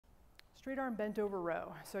Straight arm bent over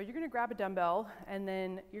row. So you're going to grab a dumbbell and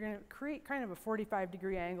then you're going to create kind of a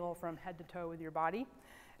 45-degree angle from head to toe with your body.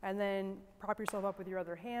 And then prop yourself up with your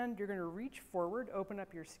other hand. You're going to reach forward, open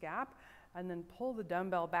up your scap, and then pull the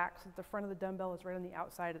dumbbell back so that the front of the dumbbell is right on the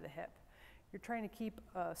outside of the hip. You're trying to keep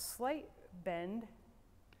a slight bend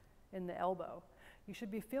in the elbow. You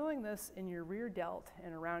should be feeling this in your rear delt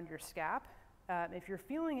and around your scap. If you're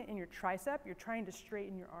feeling it in your tricep, you're trying to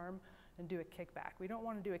straighten your arm and do a kickback. We don't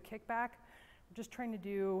want to do a kickback. We're just trying to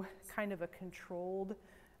do kind of a controlled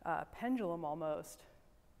pendulum almost.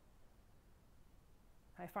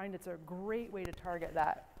 I find it's a great way to target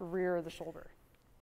that rear of the shoulder.